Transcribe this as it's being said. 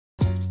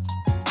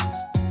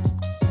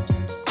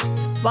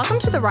Welcome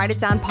to the Write It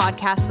Down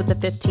podcast with the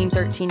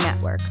 1513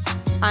 Network.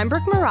 I'm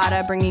Brooke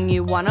Murata, bringing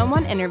you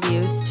one-on-one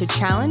interviews to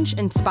challenge,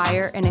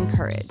 inspire, and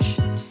encourage.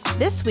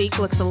 This week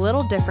looks a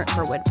little different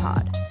for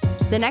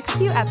WoodPod. The next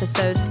few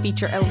episodes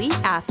feature elite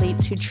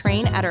athletes who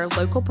train at our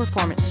local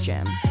performance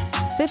gym.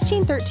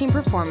 1513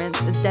 Performance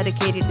is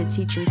dedicated to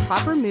teaching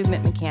proper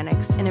movement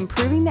mechanics and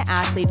improving the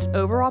athlete's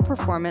overall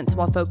performance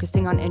while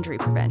focusing on injury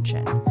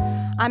prevention.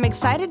 I'm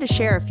excited to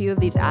share a few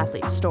of these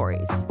athletes'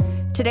 stories.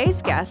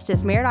 Today's guest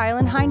is Merritt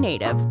Island High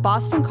native,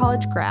 Boston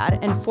College grad,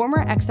 and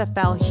former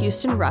XFL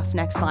Houston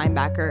Roughnecks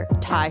linebacker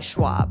Ty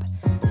Schwab.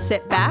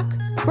 Sit back,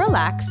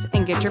 relax,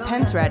 and get your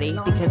pens ready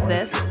because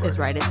this is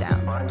Write It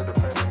Down.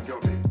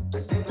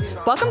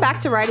 Welcome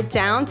back to Write It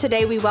Down.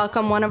 Today we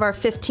welcome one of our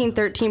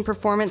 1513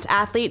 Performance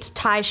athletes,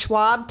 Ty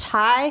Schwab.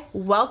 Ty,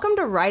 welcome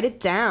to Write It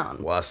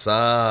Down. What's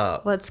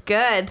up? What's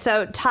good?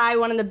 So, Ty,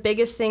 one of the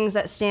biggest things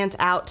that stands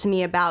out to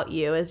me about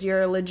you is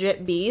you're a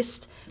legit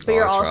beast, but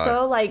you're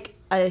also like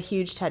a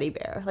huge teddy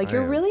bear. Like,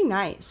 you're really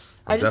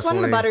nice. I just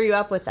wanted to butter you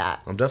up with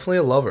that. I'm definitely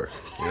a lover,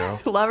 you know?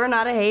 Lover,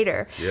 not a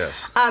hater.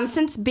 Yes.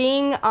 Since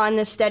being on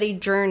this steady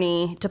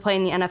journey to play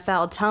in the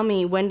NFL, tell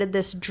me, when did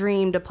this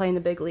dream to play in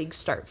the big leagues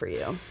start for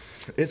you?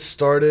 It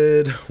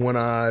started when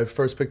I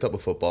first picked up a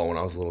football when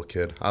I was a little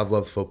kid. I've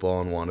loved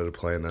football and wanted to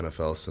play in the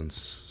NFL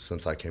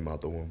since I came out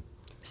the womb.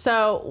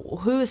 So,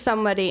 who's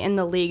somebody in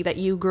the league that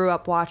you grew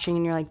up watching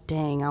and you're like,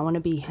 dang, I want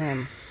to be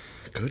him?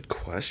 Good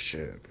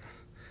question.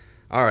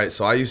 All right,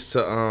 so I used to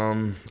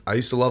love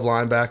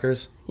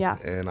linebackers. Yeah.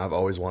 And I've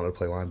always wanted to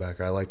play linebacker.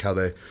 I like how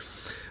they're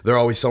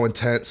always so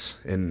intense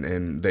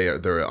and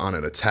they're on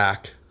an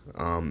attack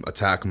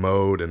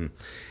mode and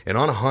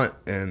on a hunt.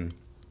 And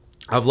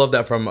I've loved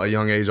that from a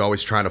young age,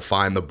 always trying to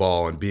find the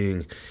ball and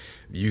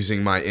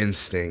using my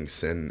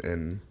instincts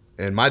and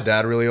my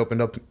dad really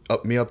opened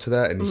me up to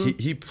that, and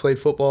he played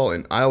football,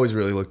 and I always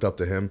really looked up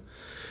to him,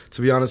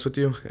 to be honest with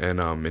you,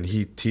 and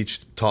he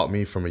taught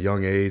me from a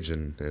young age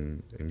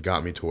and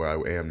got me to where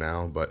I am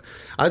now. But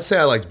I'd say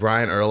I liked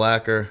Brian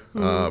Urlacher,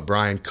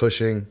 Brian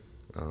Cushing,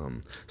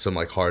 some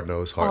like hard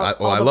nosed. I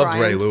loved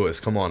Ray Lewis.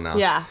 Come on now,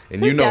 yeah,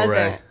 and you know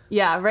Ray.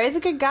 Yeah, Ray's a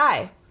good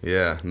guy.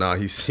 Yeah, no,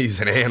 he's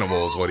an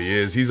animal is what he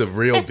is. He's a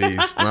real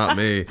beast, not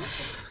me.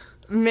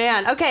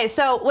 Man, okay,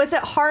 so was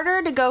it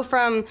harder to go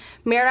from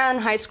Merritt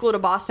Island High School to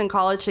Boston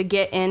College to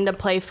get in to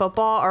play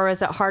football, or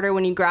was it harder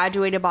when you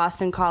graduated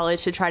Boston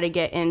College to try to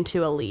get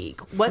into a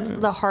league? What's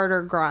the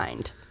harder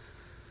grind?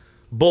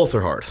 Both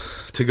are hard.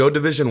 To go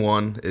Division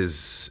I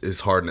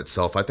is hard in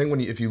itself. I think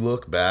if you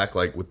look back,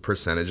 like with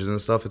percentages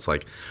and stuff, it's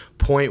like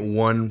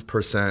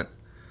 0.1%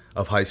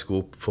 of high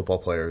school football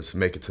players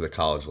make it to the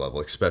college level,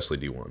 especially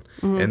D1.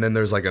 And then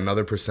there's like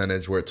another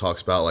percentage where it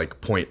talks about like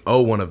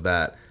 0.01 of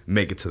that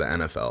make it to the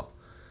NFL.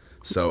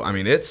 So I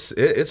mean,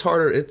 it's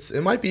harder.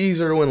 It might be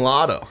easier to win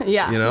lotto.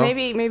 Yeah, you know?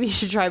 maybe you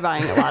should try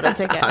buying a lotto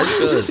ticket. I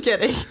should. Just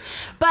kidding.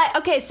 But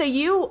okay, so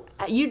you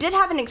did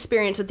have an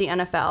experience with the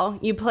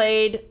NFL. You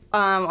played,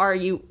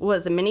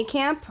 was it mini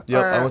camp?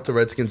 Yep, I went to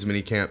Redskins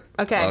mini camp.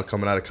 Okay.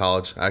 Coming out of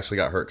college, I actually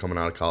got hurt coming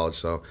out of college,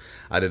 so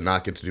I did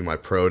not get to do my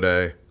pro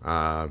day.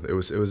 It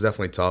was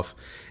definitely tough,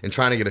 and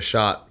trying to get a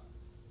shot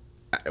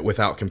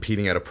without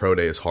competing at a pro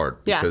day is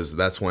hard because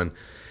that's when.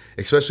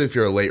 Especially if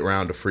you're a late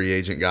round, a free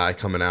agent guy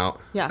coming out.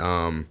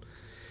 Yeah.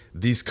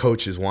 These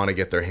coaches want to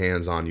get their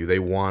hands on you. They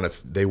want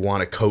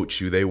to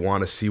coach you. They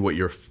want to see what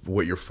you're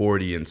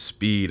 40 in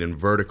speed and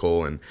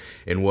vertical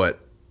and what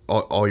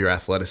all your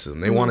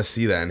athleticism. They want to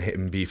see that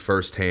and be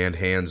firsthand,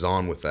 hands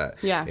on with that.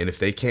 Yeah. And if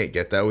they can't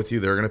get that with you,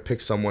 they're gonna pick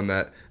someone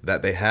that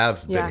they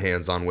have been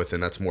hands on with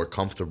and that's more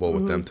comfortable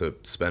with them to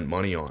spend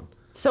money on.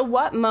 So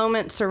what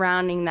moment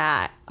surrounding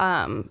that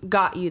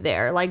got you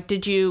there? Like,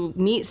 did you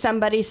meet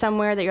somebody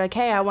somewhere that you're like,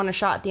 hey, I want a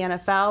shot at the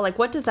NFL? Like,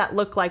 what does that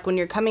look like when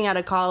you're coming out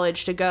of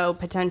college to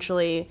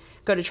potentially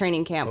go to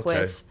training camp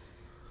with?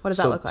 What does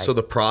that look like? So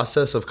the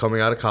process of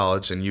coming out of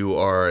college, and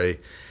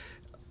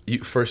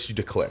first you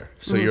declare.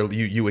 So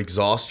you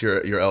exhaust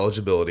your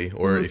eligibility,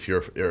 or if you're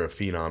a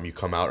phenom, you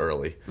come out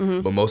early.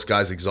 But most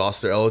guys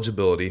exhaust their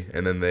eligibility,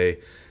 and then they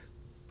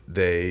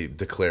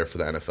declare for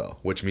the NFL,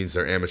 which means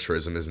their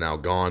amateurism is now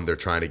gone. They're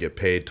trying to get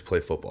paid to play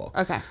football.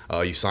 Okay.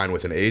 You sign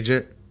with an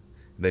agent,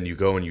 then you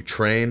go and you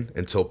train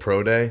until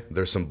pro day.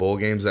 There's some bowl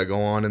games that go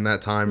on in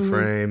that time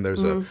frame.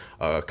 There's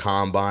a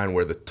combine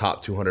where the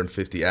top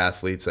 250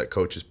 athletes that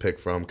coaches pick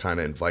from kind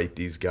of invite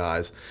these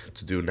guys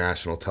to do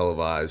national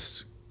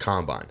televised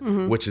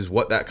combine, which is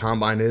what that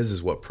combine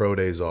is what pro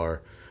days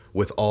are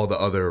with all the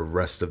other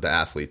rest of the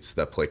athletes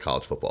that play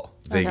college football.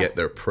 They get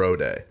their pro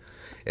day,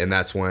 and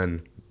that's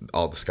when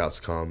all the scouts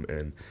come.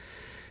 And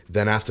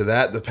then after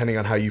that, depending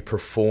on how you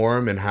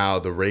perform and how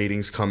the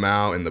ratings come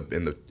out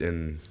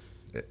and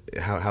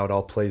how it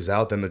all plays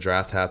out, then the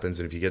draft happens.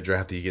 And if you get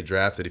drafted, you get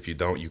drafted. If you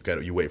don't,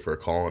 you wait for a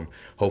call and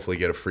hopefully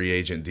get a free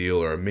agent deal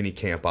or a mini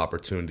camp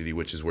opportunity,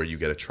 which is where you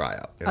get a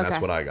tryout. And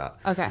that's what I got.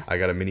 Okay. I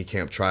got a mini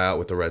camp tryout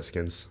with the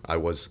Redskins. I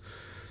was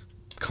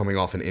coming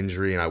off an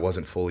injury and I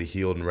wasn't fully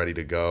healed and ready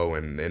to go,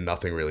 and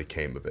nothing really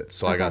came of it.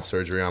 So I got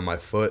surgery on my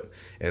foot,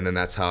 and then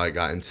that's how I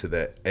got into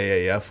the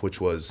AAF, which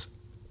was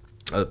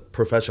a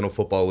professional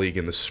football league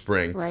in the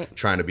spring, right,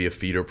 trying to be a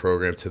feeder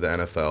program to the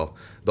NFL.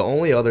 The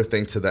only other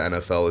thing to the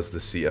NFL is the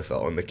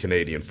CFL and the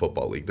Canadian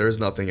Football League. There's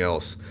nothing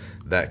else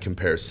that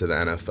compares to the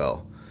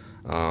NFL.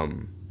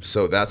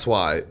 So that's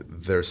why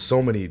there's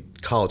so many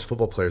college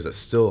football players that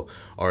still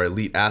are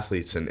elite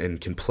athletes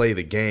and can play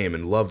the game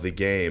and love the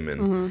game,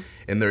 and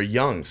they're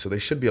young, so they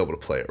should be able to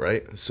play it,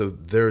 right? So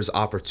there's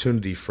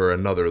opportunity for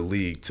another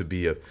league to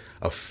be a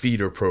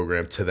feeder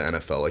program to the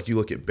NFL. Like you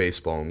look at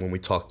baseball, and when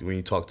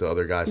you talk to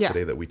other guys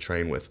today that we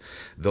train with,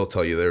 they'll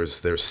tell you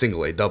there's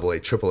single A, double A,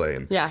 triple A,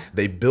 and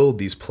they build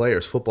these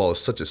players. Football is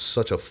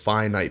such a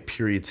finite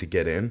period to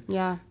get in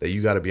that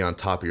you got to be on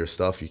top of your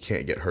stuff. You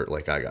can't get hurt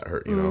like I got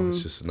hurt. You know,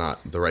 it's just not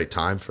the right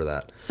time for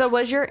that. So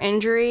was your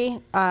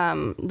injury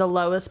the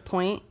lowest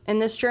point in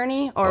this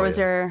journey, or was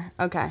there?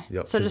 Okay.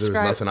 Yep. So there's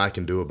nothing I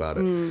can do about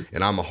it,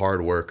 and I'm a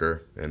hard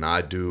worker, and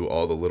I do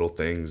all the little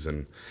things,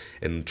 and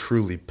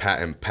truly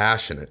am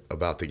passionate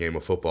about the game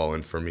of football.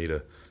 And for me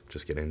to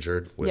just get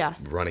injured with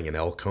running an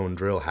L cone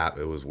drill,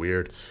 it was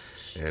weird,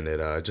 and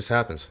it just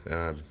happens.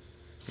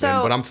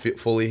 But I'm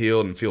fully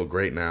healed and feel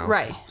great now.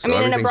 Right. So I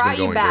mean, and it brought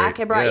you back.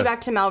 Great. It brought you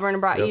back to Melbourne. It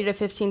brought you to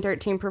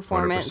 1513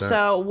 Performance. 100%.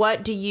 So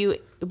what do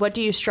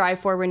you strive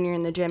for when you're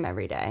in the gym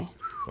every day?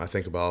 I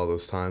think about all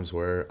those times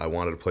where I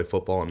wanted to play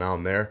football and now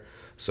I'm there.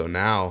 So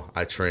now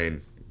I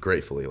train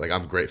gratefully. Like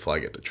I'm grateful I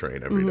get to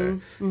train every day,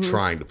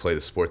 trying to play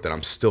the sport that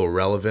I'm still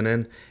relevant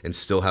in and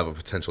still have a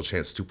potential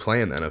chance to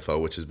play in the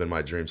NFL, which has been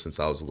my dream since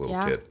I was a little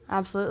kid.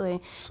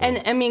 Absolutely. So.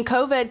 And I mean,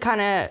 COVID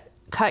kind of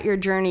cut your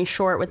journey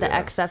short with the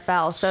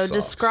XFL. So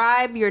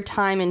describe your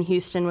time in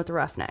Houston with the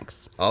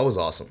Roughnecks. Oh, it was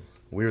awesome.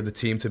 We were the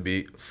team to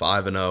beat,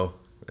 5-0,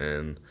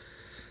 and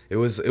it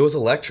was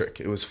electric.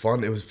 It was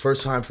fun. It was the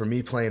first time for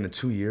me playing in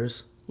 2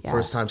 years.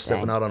 First time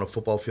stepping out on a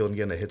football field and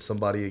getting to hit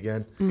somebody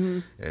again,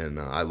 and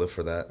I live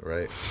for that,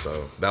 right?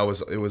 So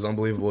it was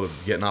unbelievable to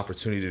get an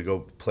opportunity to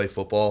go play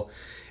football.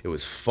 It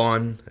was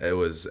fun. It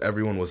was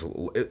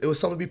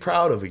something to be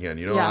proud of again.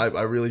 You know,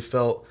 I really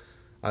felt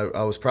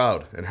I was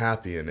proud and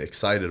happy and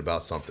excited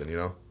about something.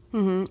 You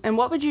know. And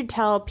what would you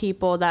tell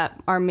people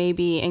that are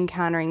maybe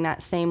encountering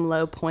that same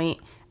low point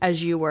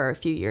as you were a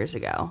few years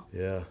ago?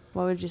 Yeah.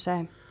 What would you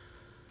say?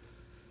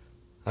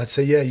 I'd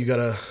say, you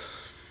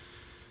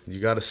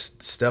gotta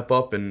step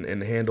up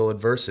and handle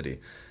adversity.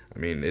 I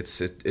mean, it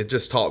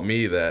just taught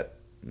me that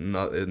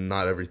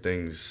not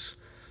everything's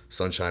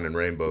sunshine and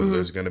rainbows.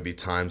 There's going to be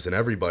times in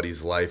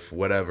everybody's life,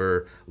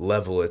 whatever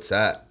level it's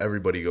at,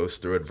 everybody goes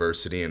through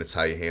adversity, and it's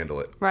how you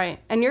handle it. Right.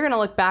 And you're going to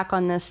look back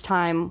on this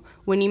time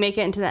when you make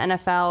it into the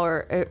NFL,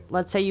 or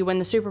let's say you win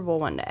the Super Bowl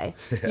one day.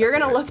 You're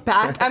going to look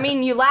back. I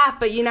mean, you laugh,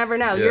 but you never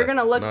know. You're going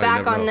to look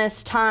back on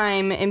this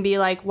time and be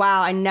like,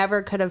 wow, I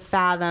never could have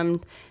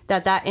fathomed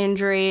that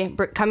injury,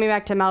 coming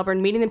back to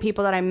Melbourne, meeting the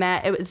people that I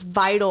met, it was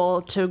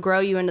vital to grow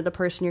you into the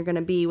person you're going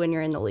to be when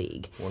you're in the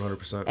league.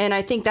 100%. And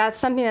I think that's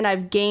something that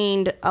I've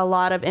gained a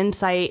lot of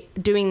insight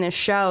doing this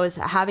show, is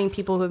having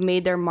people who have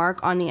made their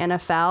mark on the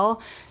NFL.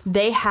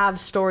 They have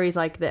stories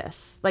like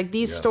this. Like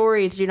these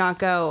stories do not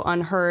go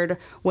unheard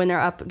when they're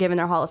up giving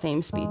their Hall of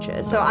Fame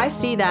speeches. So I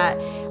see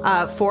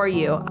that for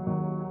you.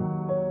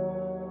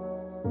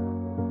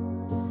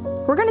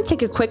 We're going to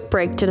take a quick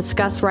break to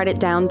discuss Write It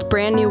Down's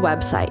brand new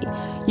website.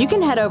 You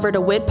can head over to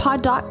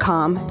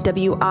widpod.com,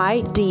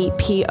 widpod.com,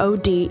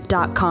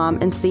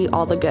 and see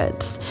all the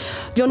goods.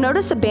 You'll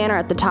notice a banner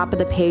at the top of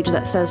the page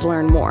that says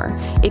Learn More.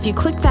 If you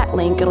click that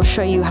link, it'll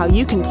show you how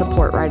you can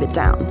support Write It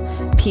Down.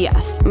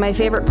 P.S. My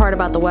favorite part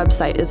about the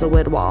website is the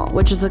Wid Wall,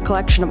 which is a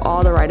collection of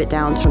all the Write It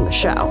Downs from the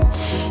show.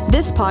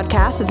 This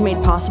podcast is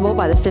made possible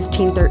by the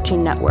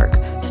 1513 Network,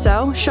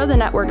 so show the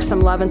network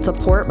some love and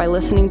support by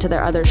listening to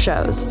their other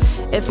shows.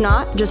 If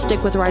not, just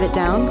stick with Write It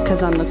Down,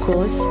 because I'm the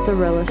coolest, the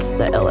realest,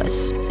 the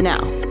illest. Now,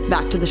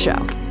 back to the show.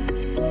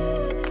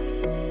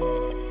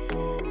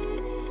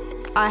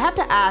 I have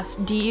to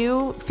ask, do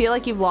you feel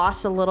like you've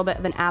lost a little bit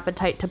of an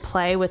appetite to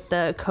play with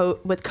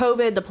with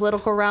COVID, the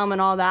political realm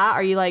and all that?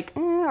 Are you like,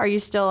 are you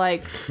still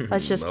like,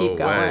 let's just keep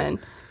going?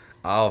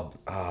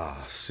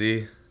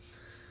 See,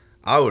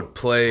 I would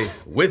play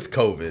with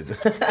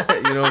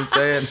COVID. You know what I'm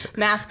saying?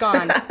 Mask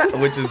on.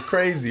 Which is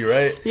crazy,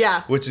 right?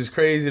 Yeah. Which is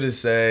crazy to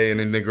say,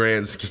 and in the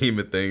grand scheme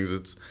of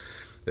things,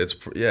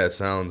 it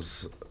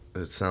sounds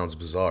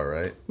bizarre,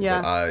 right?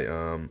 Yeah.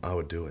 But I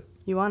would do it.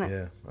 You want it?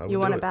 Yeah, I would. You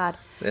want it bad.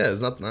 Yeah,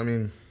 it's nothing. I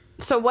mean.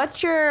 So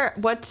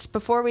what's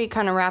before we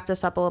kind of wrap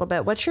this up a little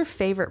bit? What's your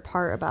favorite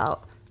part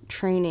about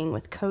training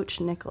with Coach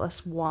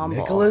Nicholas Womble?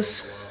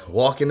 Nicholas,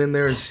 walking in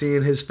there and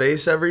seeing his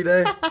face every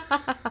day.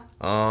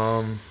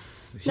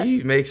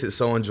 He makes it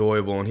so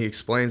enjoyable, and he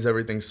explains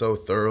everything so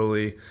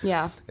thoroughly.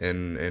 Yeah.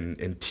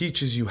 And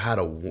teaches you how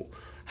to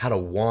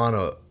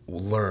wanna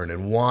learn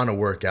and want to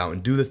work out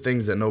and do the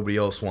things that nobody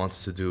else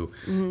wants to do,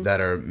 that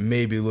are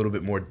maybe a little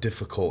bit more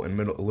difficult and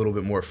a little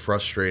bit more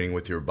frustrating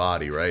with your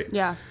body, right?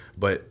 Yeah.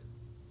 But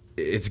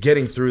it's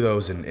getting through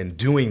those and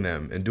doing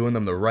them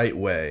the right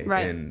way,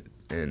 right.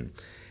 and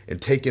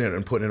taking it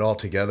and putting it all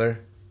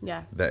together.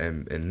 Yeah. That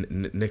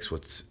and Nick's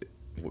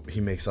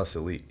he makes us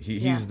elite.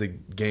 He's the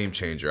game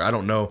changer. I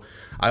don't know.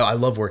 I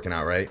love working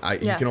out, right?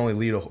 You can only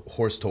lead a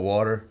horse to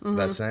water,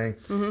 that saying.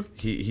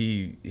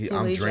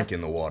 I'm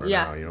drinking the water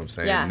now, you know what I'm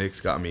saying? Yeah.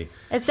 Nick's got me.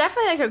 It's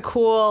definitely like a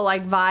cool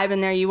like vibe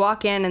in there. You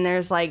walk in and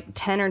there's like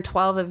 10 or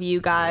 12 of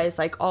you guys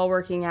like all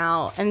working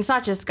out. And it's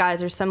not just guys,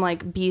 there's some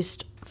like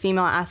beast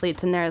female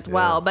athletes in there as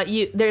well. But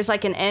there's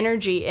like an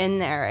energy in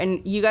there,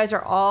 and you guys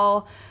are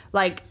all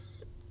like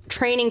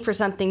training for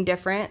something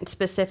different,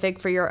 specific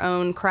for your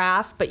own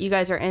craft, but you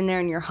guys are in there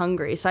and you're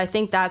hungry. So I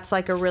think that's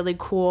like a really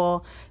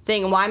cool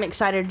thing. Why I'm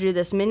excited to do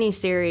this mini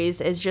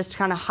series is just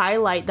kind of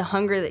highlight the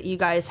hunger that you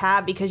guys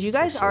have, because you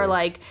guys are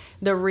like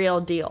the real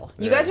deal.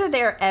 You guys are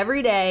there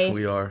every day.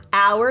 We are.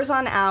 Hours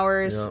on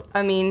hours. Yep.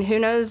 I mean, who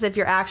knows if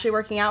you're actually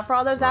working out for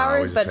all those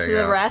hours, but to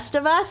the rest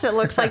of us, it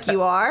looks like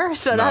you are.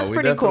 So that's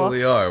pretty cool. We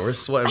definitely are. We're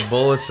sweating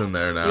bullets in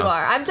there now. You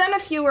are. I've done a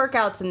few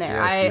workouts in there.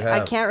 Yes,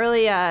 I can't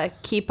really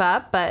keep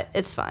up, but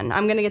it's fun.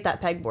 I'm going to get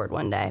that pegboard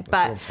one day.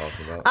 That's what I'm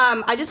talking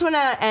about. I just want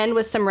to end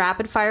with some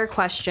rapid fire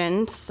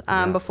questions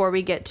before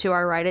we get to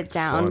our write it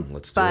down. Fun.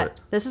 Let's do it.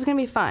 This is going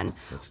to be fun.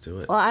 Let's do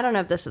it. Well, I don't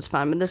know if this is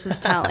fun, but this is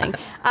telling.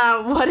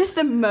 What is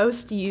the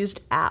most used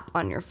app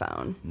on your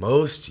phone?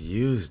 Most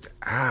used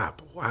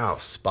app? Wow,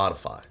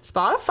 Spotify.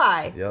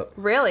 Spotify? Yep.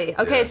 Really?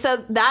 Okay, so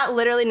that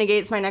literally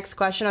negates my next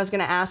question. I was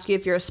going to ask you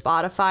if you're a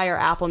Spotify or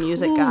Apple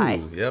Music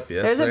guy. Yep,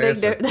 yes. There's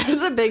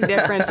a big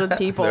difference with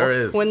people. There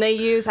is. When they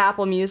use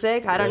Apple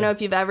Music. I don't know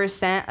if you've ever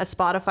sent a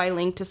Spotify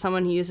link to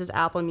someone who uses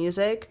Apple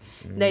Music.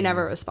 They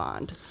never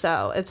respond.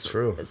 So it's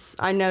true.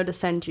 I know to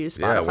send you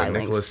Spotify links. Yeah, when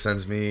Nicholas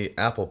sends me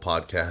Apple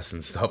Podcasts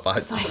and stuff,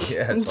 it's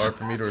hard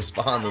for me to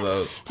respond to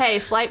those. Hey,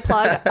 slight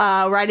plug.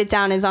 Write It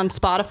Down is on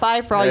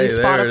Spotify for all you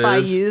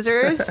Spotify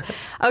users.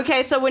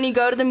 Okay, so when you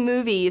go to the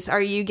movies,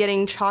 are you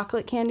getting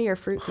chocolate candy or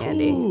fruit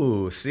candy?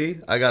 Ooh, see?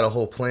 I got a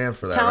whole plan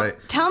for that, right?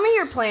 Tell me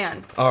your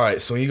plan. All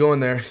right, so when you go in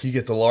there, you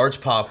get the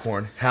large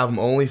popcorn, have them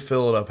only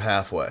fill it up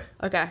halfway.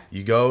 Okay.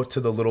 You go to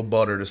the little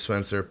butter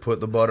dispenser, put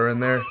the butter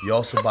in there. You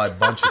also buy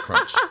Bunch of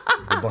Crunch.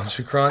 The Bunch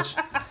of Crunch.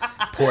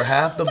 Pour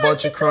half the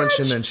Bunch of Crunch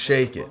and then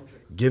shake it.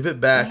 Give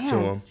it back to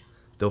them.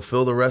 They'll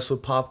fill the rest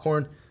with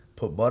popcorn.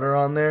 Put butter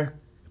on there.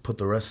 Put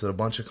the rest of the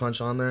Bunch of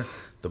Crunch on there.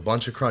 The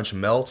Bunch of Crunch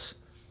melts.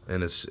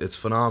 And it's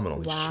phenomenal.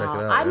 Wow. Just check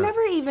it out. I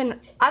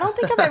don't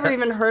think I've ever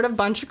even heard of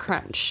Bunch of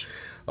Crunch.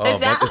 Oh,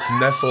 it's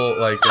Nestle,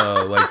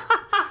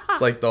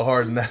 it's like the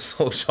hard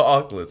Nestle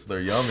chocolates. They're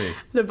yummy.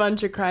 The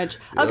Bunch of Crunch.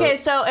 Okay,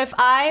 so if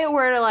I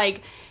were to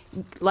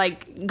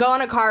like go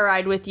on a car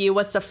ride with you,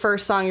 what's the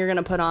first song you're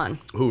gonna put on?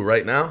 Who,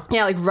 right now?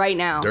 Yeah, like right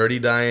now. Dirty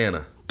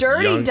Diana.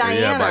 Dirty Diana.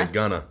 Yeah, by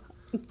Gunna.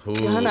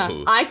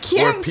 Gunna. I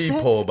can't. Or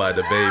Peephole by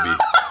the Baby.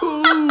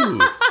 Ooh.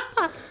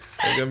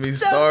 Don't get me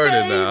started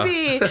now.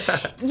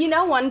 You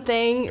know one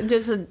thing,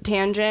 just a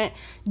tangent.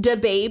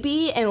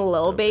 DaBaby and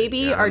Lil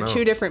Baby are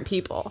two different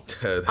people.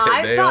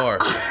 They are.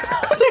 I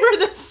thought they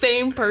were the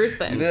same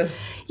person.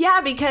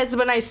 Yeah, because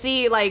when I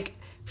see like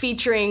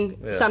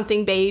featuring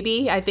something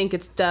baby, I think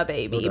it's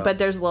DaBaby, but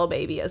there's Lil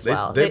Baby as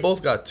well. They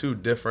both got two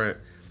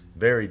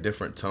very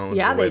different tones.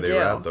 The way they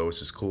rap, though,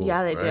 which is cool.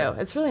 Yeah, they do.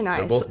 It's really nice.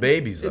 They're both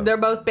babies, though. They're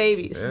both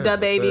babies. Yeah,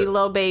 DaBaby,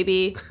 Lil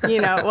Baby,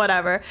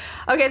 whatever.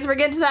 Okay, so we're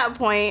getting to that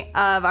point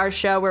of our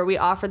show where we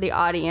offer the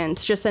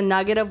audience just a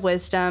nugget of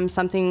wisdom,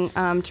 something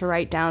to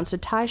write down. So,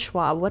 Ty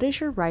Schwab, what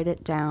is your write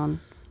it down?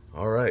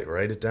 All right,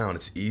 write it down.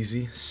 It's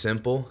easy,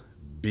 simple.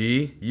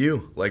 Be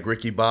you. Like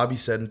Ricky Bobby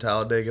said in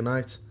Talladega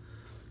Nights.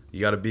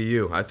 You got to be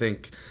you. I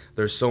think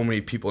there's so many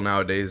people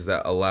nowadays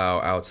that allow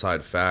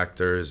outside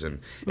factors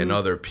and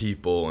other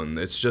people, and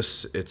it's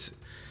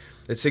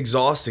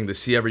exhausting to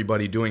see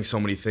everybody doing so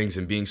many things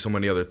and being so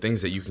many other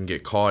things that you can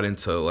get caught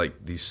into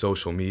like these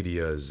social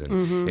medias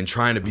and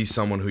trying to be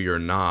someone who you're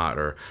not,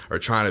 or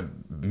trying to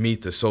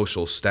meet the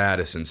social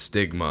status and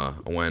stigma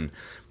when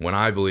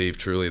I believe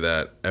truly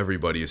that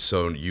everybody is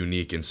so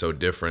unique and so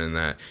different, and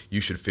that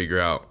you should figure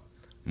out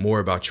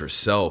more about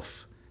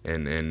yourself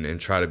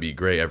and try to be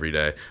great every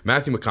day.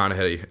 Matthew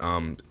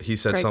McConaughey, he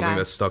said Great something guy.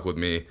 that stuck with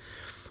me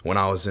when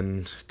I was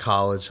in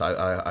college.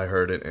 I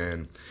heard it,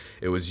 and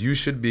it was, you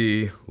should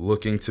be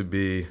looking to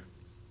be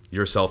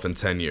yourself in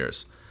 10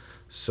 years.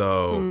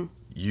 So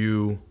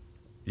you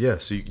can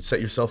set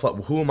yourself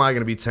up. Who am I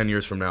going to be 10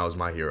 years from now as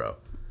my hero?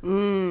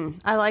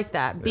 I like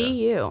that. Be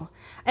you.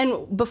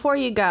 And before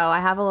you go,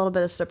 I have a little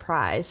bit of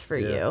surprise for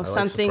you. I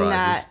like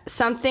surprises.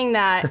 Something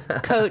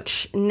that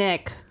Coach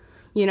Nick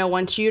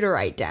wants you to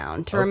write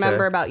down to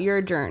remember about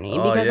your journey,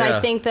 because I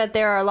think that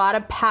there are a lot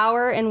of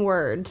power in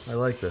words. I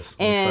like this.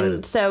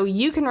 And so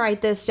you can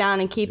write this down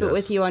and keep it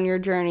with you on your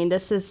journey.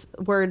 This is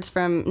words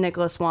from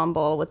Nicholas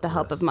Womble with the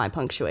help of my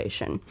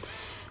punctuation.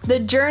 The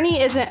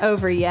journey isn't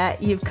over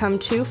yet. You've come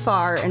too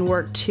far and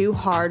worked too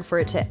hard for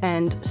it to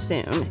end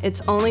soon. It's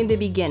only the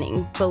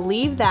beginning.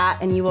 Believe that,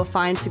 and you will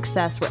find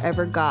success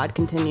wherever God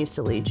continues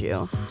to lead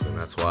you. And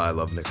that's why I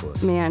love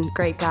Nicholas. Man,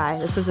 great guy.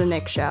 This is a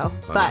Nick show.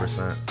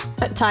 100%.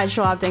 But Ty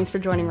Schwab, thanks for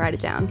joining Write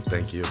It Down.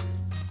 Thank you.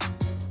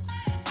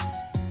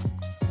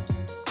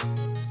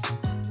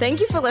 Thank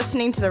you for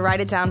listening to the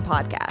Write It Down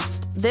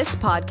podcast. This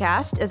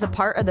podcast is a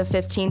part of the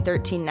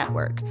 1513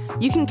 Network.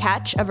 You can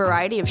catch a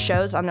variety of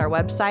shows on their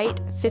website,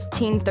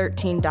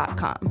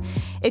 1513.com.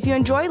 If you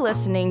enjoy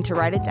listening to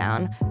Write It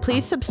Down,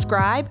 please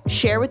subscribe,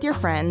 share with your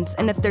friends,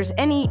 and if there's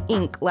any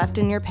ink left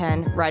in your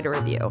pen, write a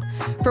review.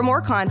 For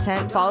more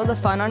content, follow the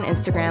fun on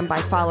Instagram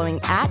by following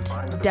at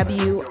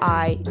WIDPOD.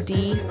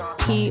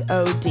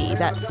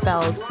 That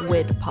spells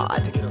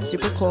WIDPod.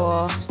 Super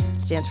cool.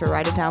 Stands for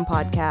Write It Down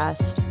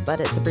Podcast, but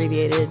it's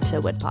abbreviated to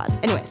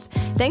WIDPod. Anyways,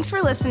 thanks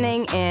for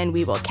listening, and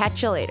we will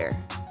catch you later.